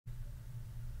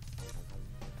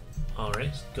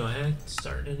Alright, go ahead,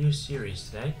 start a new series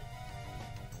today.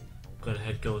 Go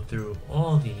ahead, go through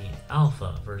all the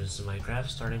alpha versions of Minecraft,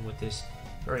 starting with this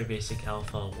very basic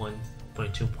alpha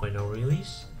 1.2.0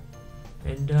 release.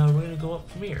 And we're going to go up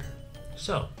from here.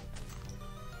 So,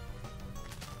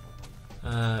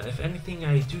 if anything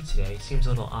I do today seems a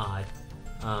little odd,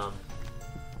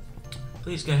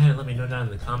 please go ahead and let me know down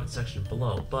in the comment section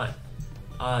below. But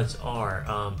odds are,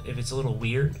 if it's a little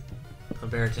weird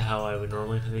compared to how I would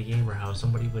normally play the game or how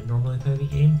somebody would normally play the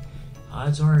game,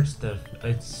 odds are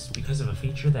it's because of a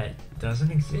feature that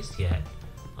doesn't exist yet.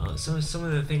 Some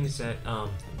of the things that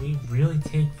we really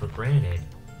take for granted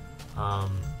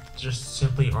just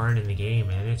simply aren't in the game,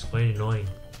 and it's quite annoying.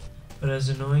 But as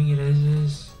annoying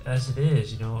as it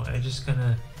is, you know, I just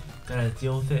kinda gotta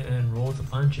deal with it and roll the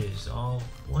punches. I'll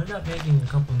wind up making a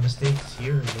couple of mistakes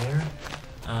here and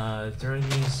there during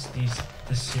this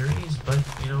series, but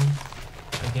you know,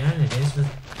 again, it is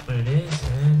what it is,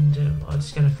 and I'll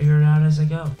just gotta figure it out as I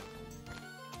go.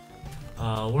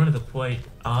 One of the quite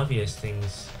obvious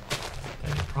things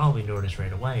that you'll probably notice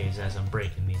right away is as I'm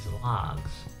breaking these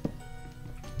logs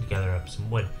to gather up some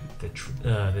wood, the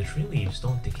tree leaves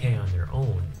don't decay on their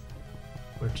own,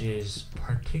 which is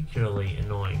particularly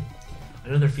annoying.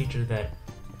 Another feature that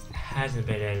hasn't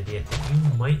been added yet that you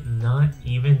might not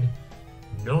even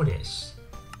notice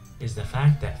is the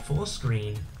fact that full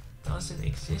screen doesn't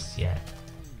exist yet.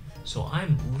 So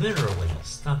I'm literally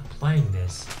stuck playing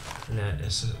this in a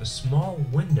small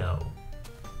window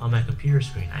on my computer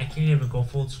screen. I can't even go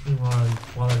full screen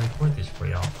while I record this for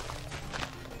y'all.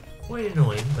 Quite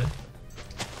annoying, but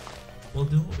we'll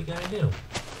do what we gotta do.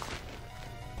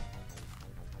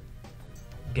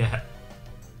 Get.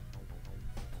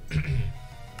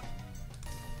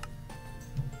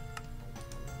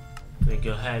 Let me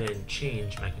go ahead and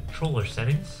change my controller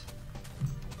settings.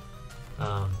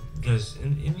 Because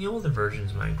in the older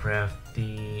versions of Minecraft,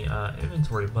 the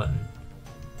inventory button,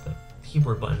 the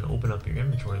keyboard button to open up your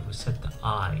inventory was set to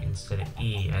I instead of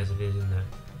E as it is in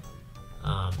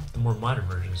the more modern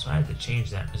version. So I had to change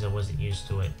that because I wasn't used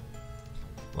to it.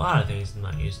 A lot of things I'm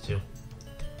not used to.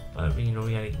 But you know,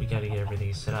 we gotta get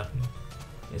everything set up.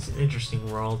 It's an interesting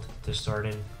world to start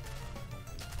in.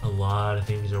 A lot of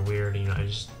things are weird. You know,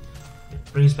 it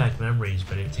brings back memories,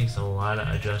 but it takes a lot of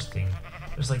adjusting.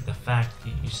 Just like the fact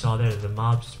you saw there,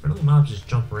 friendly mobs just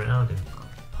jump around, and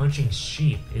punching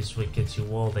sheep is what gets you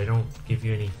walled. They don't give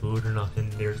you any food or nothing.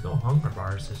 There's no hunger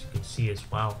bars, as you can see as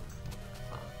well.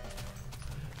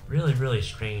 Really, really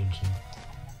strange, and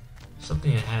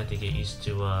something I had to get used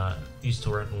to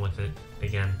working with it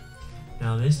again.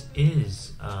 Now this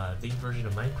is the version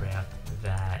of Minecraft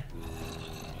that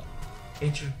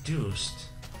introduced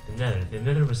the Nether. The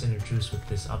Nether was introduced with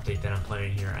this update that I'm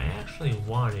playing here. I actually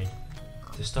wanted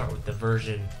to start with the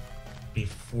version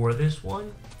before this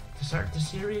one to start the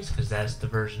series, because that's the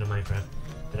version of Minecraft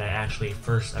that I actually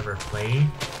first ever played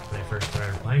when I first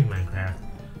started playing Minecraft.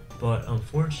 But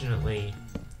unfortunately,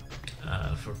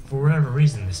 for whatever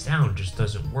reason, the sound just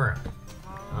doesn't work.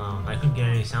 I couldn't get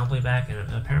any sound playback, and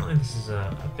apparently this is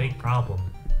a big problem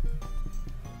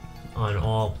on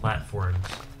all platforms.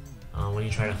 When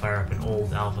you try to fire up an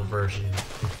old alpha version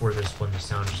before this one, the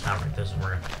sound just outright doesn't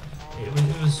work.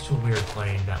 It was too weird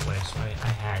playing that way, so I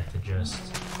had to just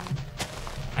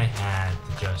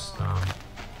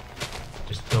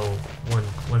go one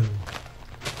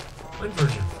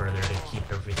version further to keep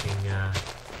everything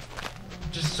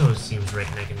just so it seems right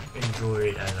and I can enjoy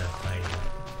it as I play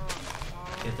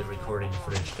and get the recording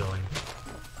footage going.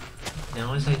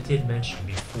 Now, as I did mention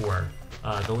before,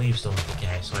 the leaves don't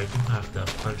decay, so I do have to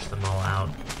punch them all out.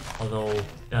 Although,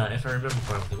 if I remember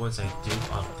correctly, once I do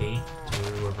update to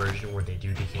a newer version where they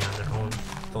do decay on their own,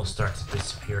 they'll start to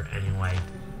disappear anyway.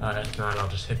 If not, I'll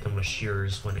just hit them with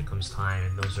shears when it comes time,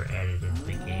 and those are added into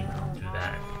the game, and I'll do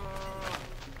that.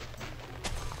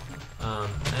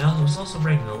 I was also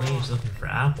breaking the leaves looking for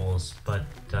apples, but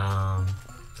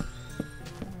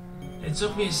it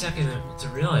took me a second to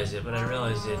realize it, but I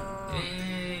realized it,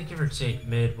 give or take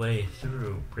midway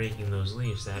through breaking those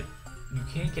leaves, that you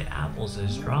can't get apples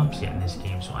as drops yet in this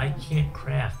game, so I can't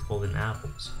craft golden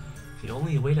apples. The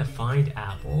only way to find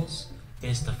apples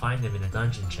is to find them in a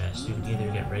dungeon chest. You can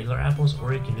either get regular apples,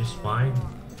 or you can just find,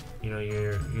 you know,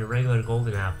 your regular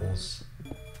golden apples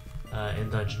in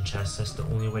dungeon chests. That's the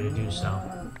only way to do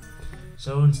so.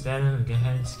 So instead, I'm gonna go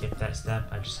ahead and skip that step.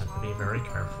 I just have to be very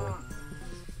careful.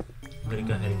 I'm gonna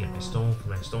go ahead and get my stone for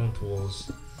my stone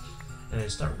tools, and then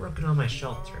start working on my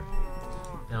shelter.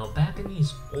 Now, back in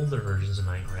these older versions of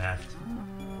Minecraft,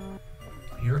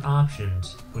 your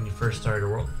options when you first started a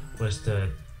world was to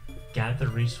gather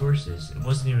resources. It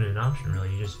wasn't even an option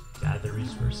really. You just gather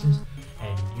resources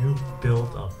and you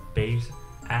build a base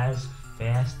as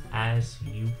fast as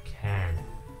you can.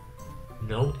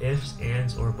 No ifs,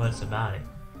 ands, or buts about it.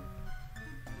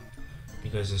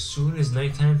 Because as soon as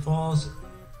nighttime falls,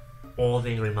 all the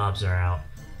angry mobs are out.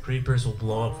 Creepers will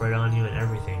blow up right on you and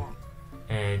everything.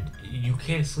 And you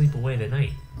can't sleep away the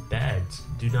night. Beds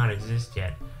do not exist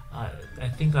yet. I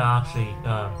think I'll actually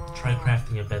try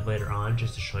crafting a bed later on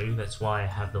just to show you. That's why I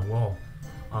have the wall.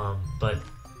 But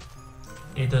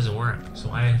it doesn't work. So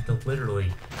I have to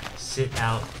literally sit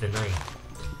out the night.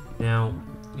 Now,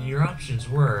 your options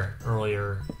were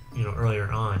earlier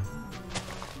on,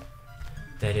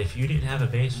 that if you didn't have a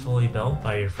base fully built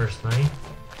by your first night,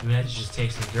 you had to just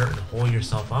take some dirt and hole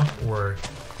yourself up, or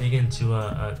dig into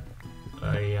the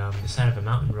side of a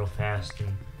mountain real fast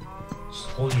and just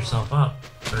hold yourself up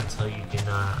until you can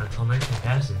until nighttime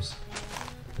passes.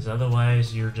 Because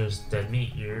otherwise, you're just dead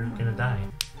meat. You're gonna die.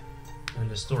 End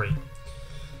of story.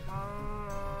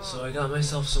 So I got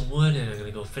myself some wood, and I'm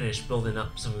gonna go finish building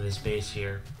up some of this base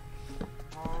here.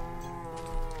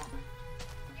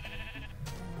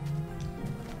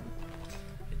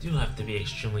 I do have to be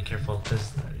extremely careful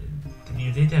because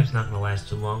the daytime's not gonna last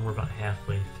too long. We're about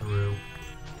halfway through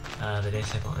the day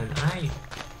cycle, and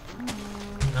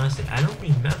honestly, I don't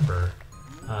remember,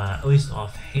 at least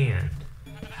offhand,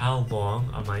 how long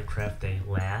a Minecraft day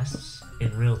lasts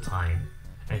in real time,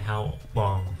 and how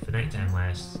long the nighttime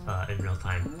lasts in real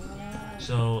time.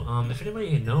 So, if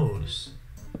anybody knows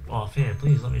offhand,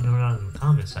 please let me know down in the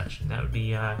comment section. That would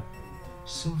be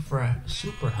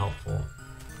super helpful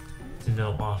to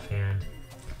know offhand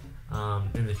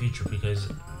in the future, because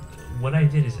what I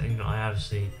did is, I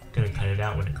obviously gonna cut it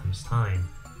out when it comes time,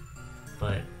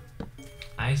 but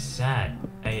I sat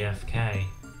AFK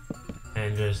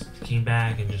and just came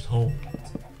back and just hoped,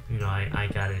 I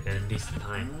got it at a decent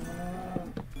time.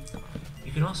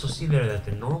 You can also see there that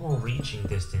the normal reaching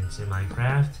distance in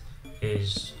Minecraft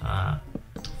is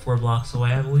 4 blocks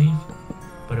away, I believe,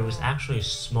 but it was actually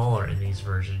smaller in these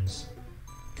versions.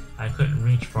 I couldn't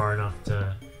reach far enough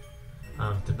to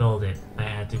build it. I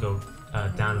had to go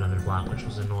down another block, which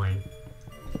was annoying.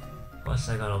 Plus,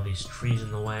 I got all these trees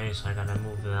in the way, so I gotta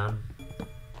move them.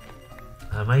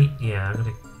 I'm gonna I'm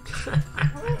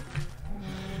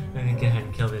gonna go ahead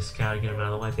and kill this cow to get him out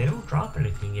of the way. They don't drop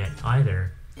anything yet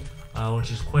either,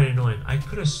 which is quite annoying. I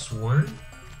could have sworn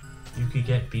you could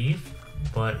get beef,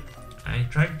 but I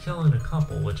tried killing a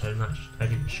couple, which I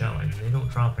didn't show, and they don't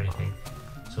drop anything.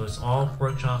 So it's all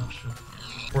pork chops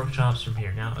from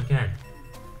here. Now again,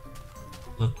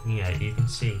 looking at it, you can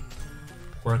see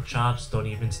pork chops don't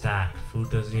even stack. Food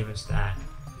doesn't even stack.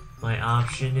 My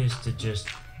option is to just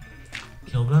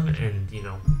kill them and,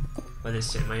 let it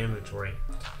sit in my inventory.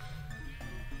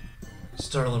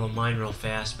 Start a little mine real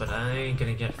fast, but I ain't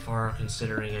gonna get far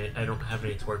considering I don't have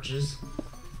any torches.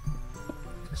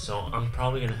 So I'm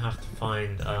probably gonna have to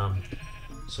find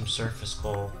some surface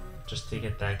coal just to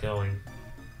get that going.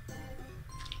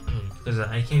 Because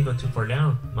I can't go too far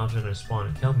down. Mobs are gonna spawn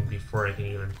and kill me before I can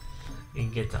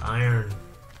even get to iron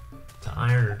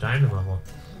or diamond level.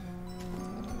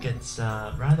 It gets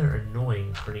rather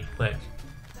annoying pretty quick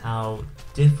how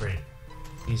different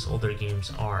these older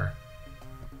games are,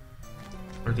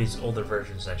 or these older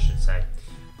versions, I should say.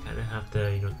 Kind of have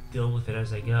to deal with it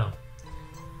as I go.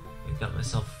 I got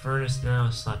myself a furnace now.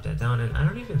 Slap that down, and I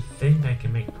don't even think I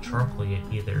can make charcoal yet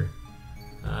either.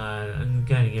 I'm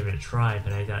gonna give it a try,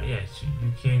 but I doubt. Yeah,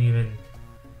 you can't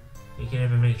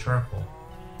even make charcoal.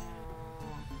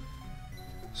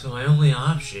 So my only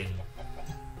option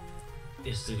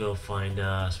is to go find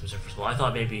some surface coal. I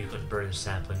thought maybe you couldn't burn the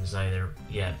saplings either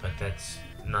yet, but that's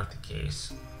not the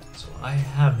case. So I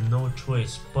have no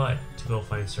choice but to go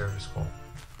find surface coal.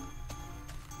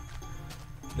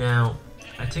 Now,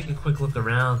 I take a quick look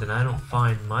around and I don't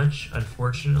find much,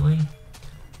 unfortunately.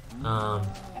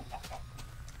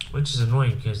 Which is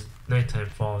annoying because nighttime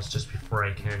falls just before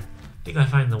I can. I think I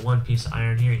find the one piece of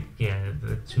iron here. Yeah,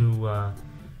 the two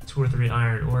or three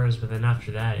iron ores, but then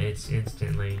after that, it's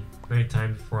instantly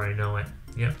nighttime before I know it.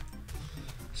 Yep.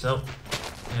 So,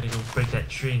 I gotta go break that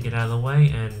tree and get out of the way,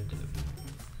 and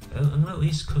I'm gonna at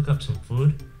least cook up some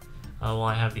food while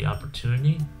I have the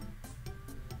opportunity.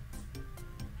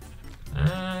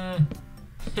 I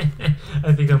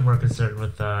think I'm more concerned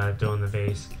with doing the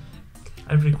base.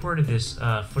 I recorded this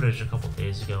footage a couple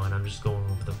days ago, and I'm just going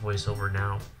over the voiceover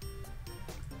now.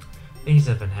 Things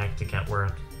have been hectic at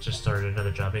work. Just started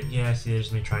another job. And yeah, see,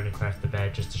 there's me trying to craft the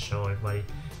bed just to show everybody.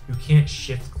 You can't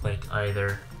shift click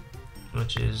either,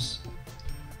 which is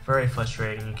very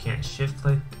frustrating. You can't shift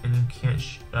click, and you can't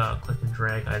click and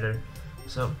drag either.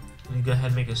 So Let me go ahead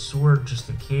and make a sword just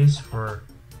in case for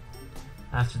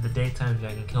after the daytime so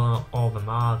I can kill out all the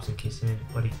mobs in case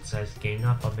anybody decides to gang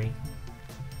up on me.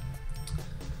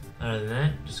 Other than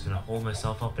that, I'm just gonna hold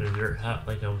myself up in a dirt hut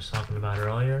like I was talking about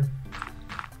earlier.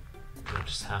 I'll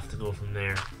just have to go from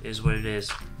there. It is what it is.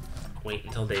 Wait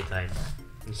until daytime.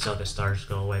 You saw the stars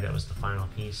go away, that was the final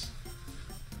piece.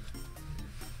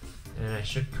 And I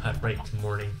should cut right to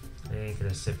morning. I ain't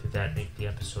gonna sit through that, make the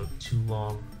episode too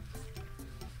long.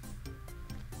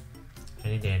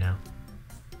 Any day now.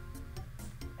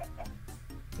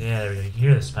 Yeah, there we go. You can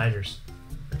hear the spiders.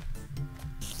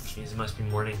 Jeez, it must be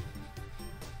morning.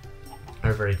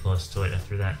 Or very close to it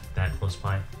after that close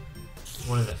by.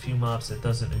 One of the few mobs that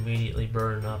doesn't immediately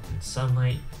burn up in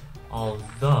sunlight,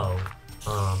 although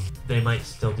they might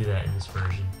still do that in this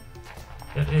version.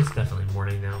 Yep, it's definitely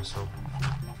morning now, so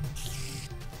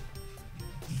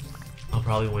I'll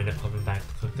probably wind up coming back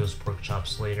to cook those pork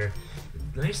chops later.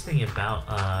 The nice thing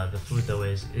about the food though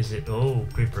is it— oh,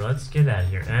 creeper, let's get out of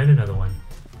here. And another one.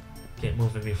 Get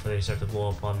moving before they start to blow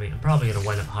up on me. I'm probably gonna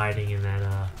wind up hiding in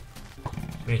that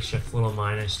makeshift little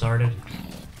mine I started.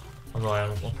 Although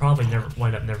I'll probably never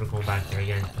going back there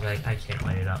again because I can't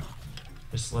light it up.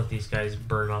 Just let these guys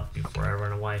burn up before I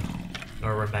run away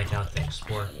or run back out to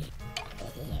explore.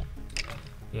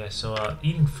 Yeah, so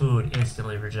eating food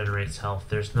instantly regenerates health.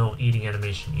 There's no eating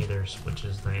animation either, which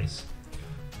is nice.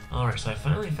 Alright, so I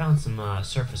finally found some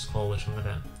surface coal, which I'm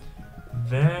gonna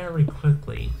very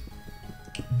quickly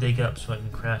dig up so I can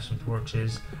craft some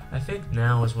torches. I think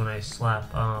now is when I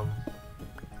slap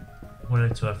one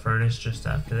into a furnace just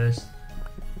after this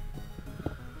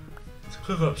to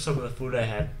cook up some of the food I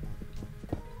had.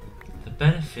 The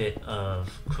benefit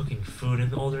of cooking food in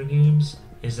the older games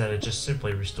is that it just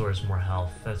simply restores more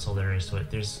health. That's all there is to it.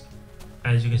 There's,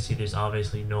 as you can see, there's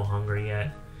obviously no hunger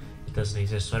yet. It doesn't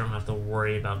exist, so I don't have to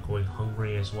worry about going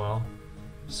hungry as well.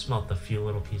 Smelt a few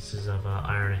little pieces of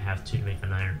iron I have to make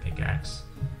an iron pickaxe.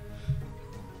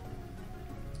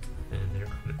 And there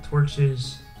come the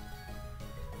torches.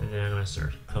 And then I'm gonna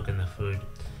start cooking the food.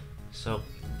 So,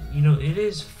 you know, it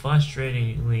is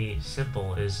frustratingly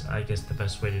simple is, I guess, the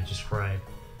best way to describe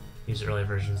these early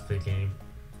versions of the game.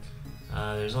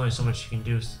 There's only so much you can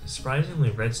do.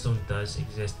 Surprisingly, redstone does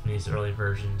exist in these early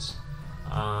versions.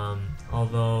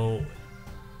 Although,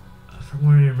 from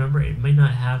what I remember, it might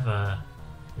not have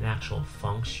an actual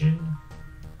function,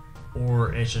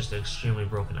 or it's just extremely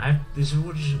broken.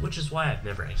 Which is why I've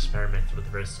never experimented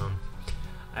with redstone.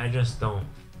 I just don't.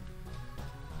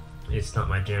 It's not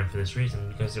my jam for this reason,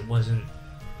 because it wasn't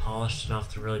polished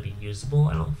enough to really be usable,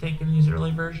 I don't think, in these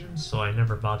early versions, so I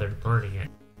never bothered learning it.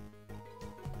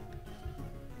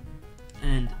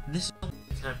 And this is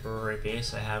a temporary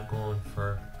base I have going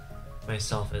for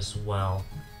myself as well.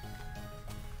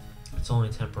 It's only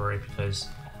temporary because,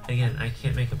 again, I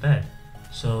can't make a bed.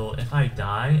 So if I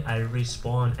die, I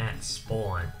respawn at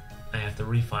spawn. I have to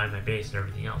refine my base and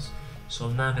everything else. So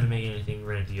I'm not going to make anything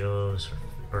grandiose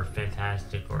or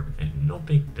fantastic or no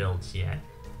big builds yet.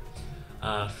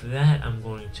 For that, I'm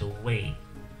going to wait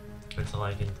until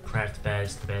I can craft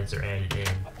beds. The beds are added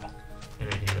in,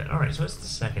 and I do that. Alright, so it's the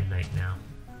second night now.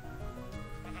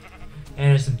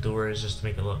 Added some doors just to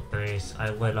make it look nice.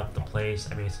 I lit up the place.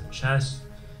 I made some chests.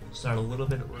 Start a little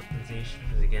bit of organization,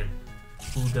 because again,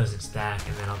 food doesn't stack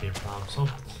and then I'll be a problem. So,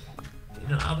 you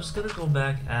know, I was gonna go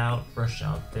back out, rush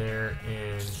out there,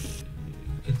 and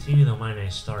continue the mine I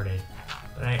started.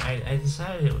 But I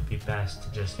decided it would be best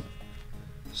to just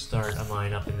start a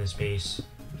mine up in this base,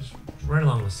 just right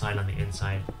along the side on the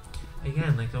inside.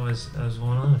 Again, like I was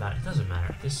going on about, it doesn't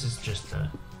matter. This is just a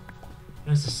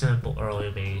simple early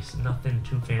base, nothing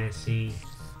too fancy.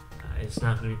 It's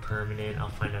not going to be permanent. I'll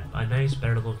find a nice,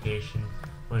 better location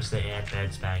once they add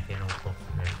beds back in. I'll go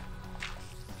from there.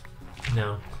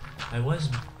 Now, I was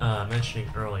mentioning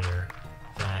earlier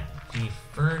that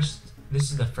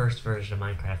this is the first version of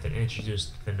Minecraft that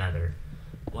introduced the Nether.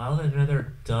 While the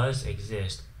Nether does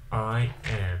exist, I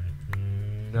am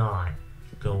not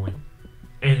going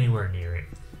anywhere near it.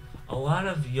 A lot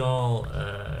of y'all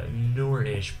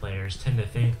newer-ish players tend to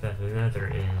think that the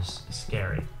Nether is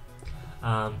scary.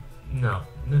 No,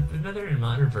 the Nether in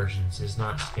modern versions is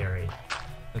not scary.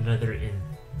 The Nether in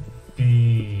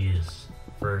these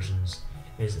versions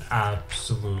is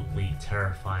absolutely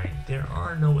terrifying. There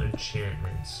are no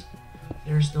enchantments.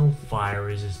 There's no fire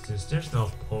resistance. There's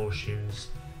no potions.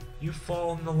 You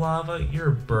fall in the lava,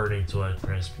 you're burning to a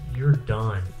crisp. You're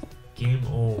done. Game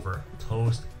over.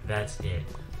 Toast. That's it.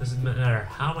 Doesn't matter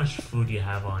how much food you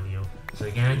have on you. So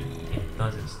again, it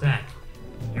doesn't stack.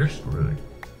 You're screwed.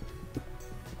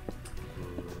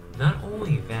 Not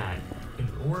only that, in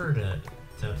order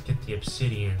to get the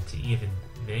obsidian to even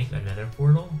make another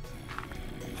portal,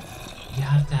 you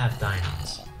have to have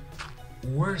diamonds.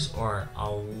 Ores are a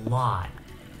lot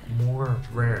more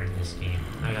rare in this game.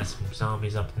 I got some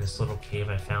zombies up in this little cave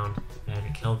I found. I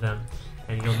had to kill them.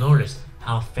 And you'll notice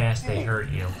how fast they hurt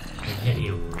you and hit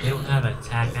you. They don't have an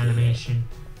attack animation.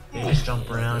 They just jump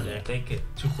around, and if they get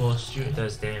too close to you, it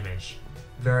does damage.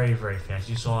 Very, very fast.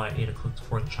 You saw I ate a cooked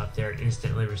pork chop there. It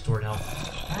instantly restored health.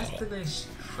 That's the nice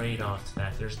trade-off to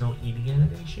that. There's no eating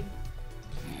animation.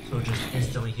 So it just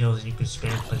instantly heals, and you can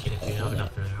spam click it if you have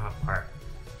enough in the hot part.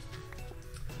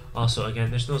 Also, again,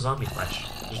 there's no zombie flesh.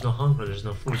 There's no hunger, there's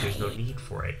no food, there's no need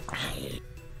for it.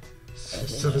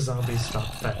 So the zombies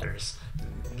drop feathers.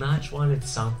 Notch wanted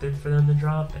something for them to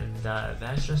drop, and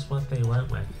that's just what they went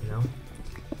with, you know?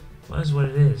 What is what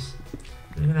it is.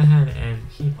 I'm gonna head and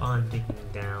keep on digging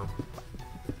down.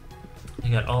 I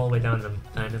got all the way down to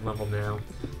diamond level now.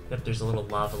 Yep, there's a little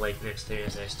lava lake next to me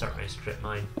as I start my strip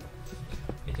mine.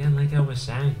 Again, like I was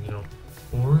saying, you know,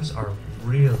 ores are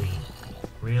really,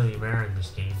 really rare in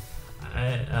this game.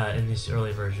 In these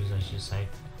early versions, I should say.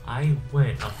 I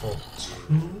went a full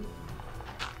 2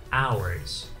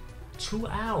 hours. 2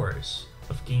 hours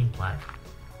of gameplay.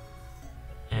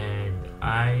 And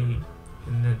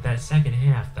in that second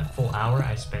half, that full hour,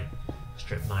 I spent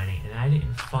strip mining, and I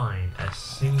didn't find a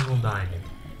single diamond.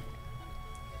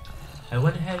 I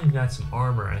went ahead and got some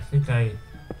armor. I think I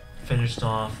finished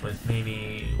off with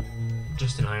maybe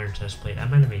just an iron chest plate. I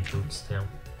might have made boots too.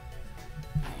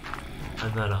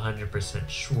 I'm not 100%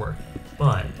 sure,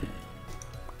 but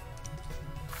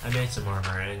I made some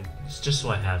armor, and it's just so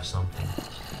I have something.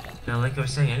 Now, like I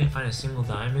was saying, I didn't find a single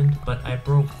diamond, but I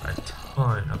broke a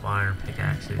ton of iron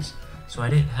pickaxes, so I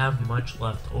didn't have much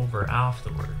left over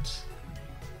afterwards.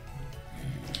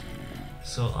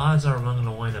 So odds are what I'm going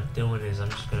to wind up doing is I'm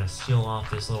just going to seal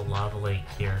off this little lava lake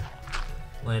here,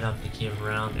 light up the cave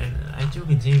around, and I do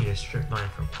continue to strip mine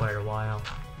for quite a while,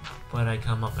 but I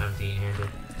come up empty-handed.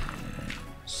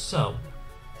 So,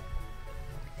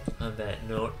 on that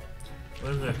note,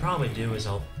 what I'm going to probably do is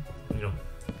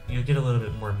you'll get a little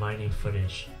bit more mining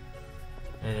footage,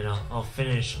 and then I'll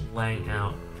finish laying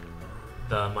out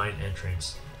the mine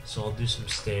entrance. So I'll do some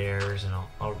stairs, and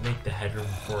I'll make the headroom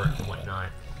for it and whatnot.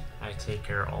 I take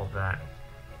care of all that.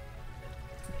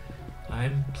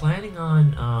 I'm planning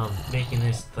on making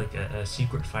this like a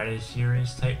Secret Friday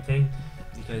series type thing,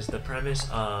 because the premise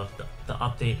of the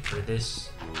update for this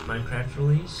Minecraft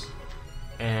release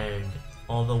and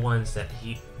all the ones that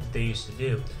they used to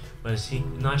do was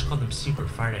Notch called them Secret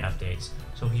Friday updates.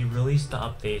 So he released the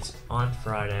updates on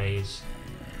Fridays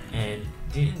and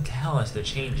didn't tell us the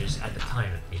changes at the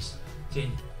time, at least.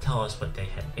 Didn't tell us what they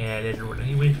had added or what.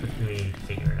 He waited for the community to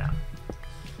figure it out.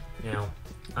 Now,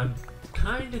 I'm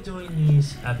kind of doing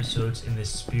these episodes in the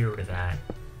spirit of that,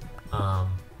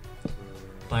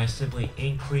 by simply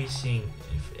increasing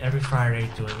every Friday,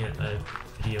 doing a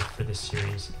video for this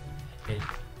series, and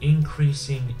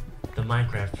increasing the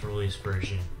Minecraft release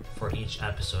version for each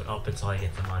episode up until I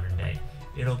get to modern day.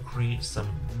 It'll create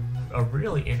a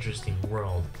really interesting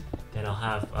world that'll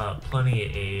have plenty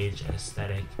of age,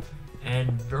 aesthetic,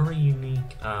 and very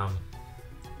unique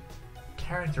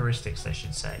characteristics, I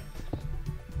should say,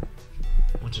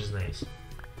 which is nice.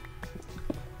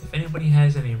 If anybody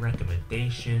has any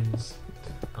recommendations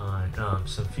on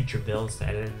some future builds to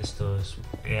add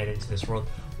into this world,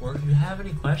 or if you have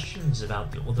any questions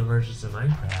about the older versions of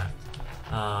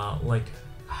Minecraft, like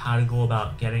how to go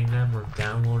about getting them or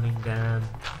downloading them,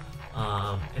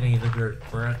 any of the weird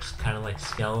quirks, kind of like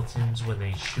skeletons when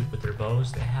they shoot with their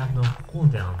bows, they have no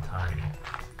cooldown time.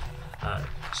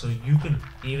 So you can,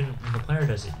 even when the player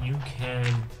does it, you can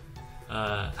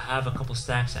have a couple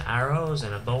stacks of arrows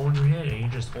and a bow in your hand, and you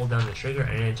just hold down the trigger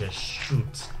and it just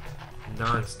shoots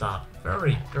non-stop.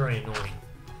 Very, very annoying,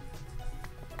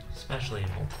 especially in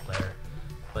multiplayer.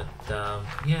 But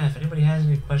yeah, if anybody has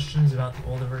any questions about the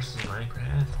older versions of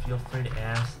Minecraft, feel free to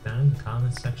ask down in the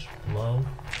comments section below.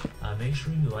 Make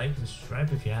sure you like and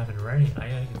subscribe if you haven't already. I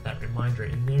gotta get that reminder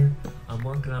in there. I'm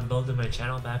working on building my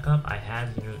channel back up. I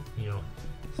had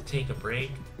to take a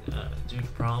break due to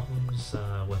problems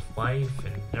with life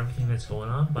and everything that's going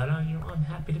on, but I'm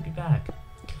happy to be back.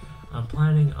 I'm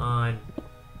planning on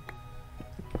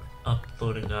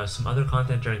uploading some other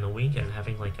content during the week and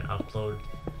having like an upload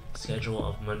schedule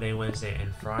of Monday, Wednesday,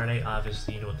 and Friday.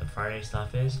 Obviously, you know what the Friday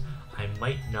stuff is. I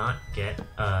might not get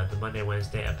the Monday,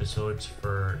 Wednesday episodes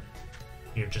for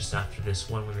just after this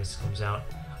one when this comes out.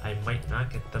 I might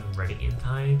not get them ready in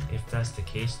time. If that's the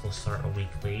case, they'll start a week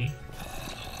late.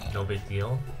 No big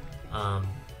deal.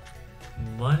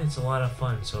 But it's a lot of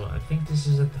fun. So I think this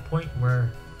is at the point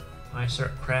where I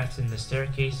start crafting the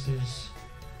staircases.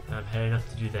 I'm heading up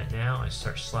to do that now. I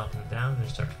start slapping them down and I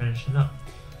start finishing up.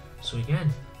 So again,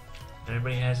 if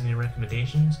anybody has any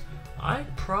recommendations, I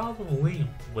probably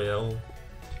will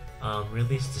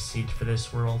release the seed for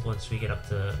this world once we get up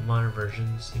to modern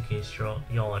versions, in case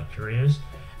y'all are curious.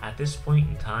 At this point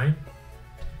in time,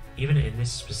 even in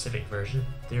this specific version,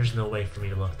 there's no way for me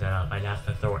to look that up. I'd have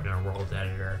to throw it in a world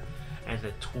editor. And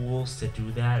the tools to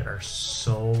do that are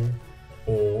so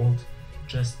old.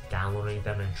 Just downloading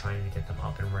them and trying to get them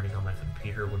up and running on my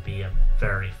computer would be a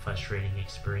very frustrating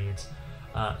experience.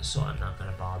 So I'm not going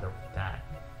to bother with that.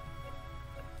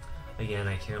 Again,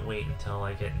 I can't wait until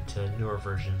I get into newer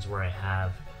versions where I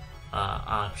have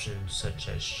options such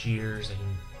as shears. I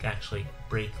can actually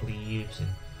break leaves and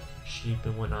sheep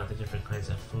and whatnot, the different kinds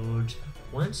of foods.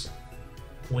 Once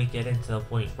we get into the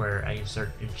point where I can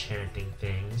start enchanting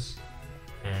things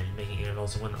and making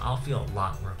animals and whatnot, I'll feel a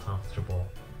lot more comfortable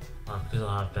because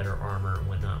I'll have better armor and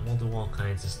whatnot. We'll do all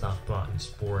kinds of stuff about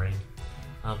exploring.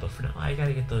 But for now, I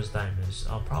gotta get those diamonds.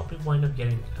 I'll probably wind up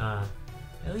getting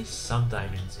at least some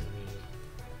diamonds in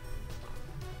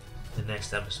the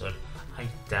next episode. I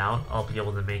doubt I'll be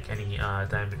able to make any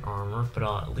diamond armor, but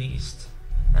I'll at least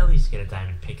get a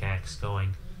diamond pickaxe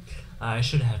going. I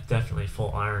should have definitely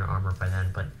full iron armor by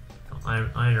then, but iron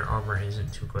armor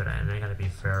isn't too good, and I gotta be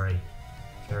very,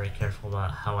 very careful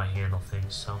about how I handle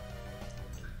things. So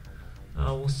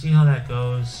we'll see how that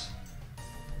goes.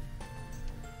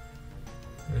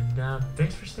 And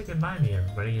thanks for sticking by me,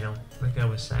 everybody. You know, like I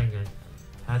was saying,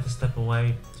 I had to step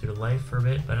away to the life for a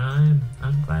bit, but I'm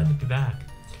glad to be back.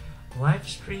 Live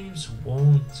streams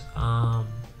won't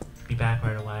be back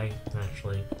right away,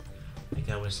 naturally. Like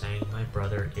I was saying, my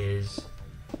brother is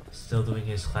still doing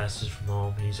his classes from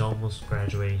home. He's almost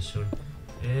graduating soon.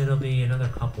 It'll be another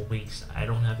couple weeks. I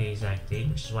don't have the exact date,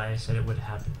 which is why I said it would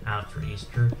happen after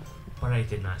Easter, but I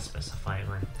did not specify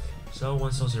when. So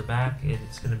once those are back,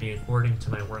 it's going to be according to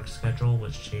my work schedule,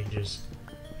 which changes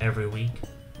every week.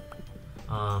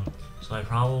 So I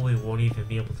probably won't even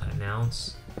be able to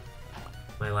announce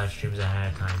my live streams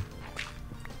ahead of time.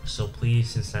 So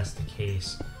please, since that's the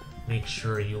case, make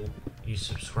sure you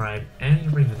subscribe and you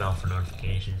ring the bell for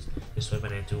notifications. This way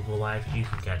when I do go live, you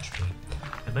can catch me.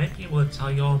 I might be able to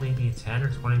tell y'all maybe 10 or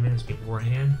 20 minutes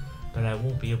beforehand, but I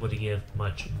won't be able to give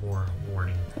much more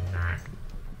warning than that.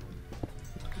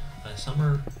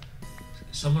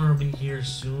 Summer will be here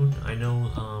soon. I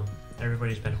know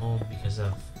everybody's been home because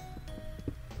of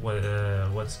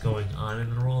what's going on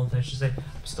in the world, I should say.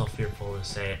 I'm still fearful to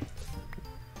say it.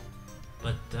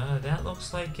 But that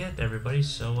looks like it, everybody.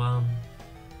 So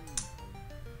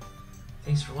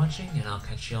thanks for watching, and I'll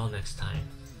catch y'all next time.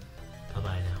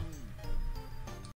 Bye-bye now.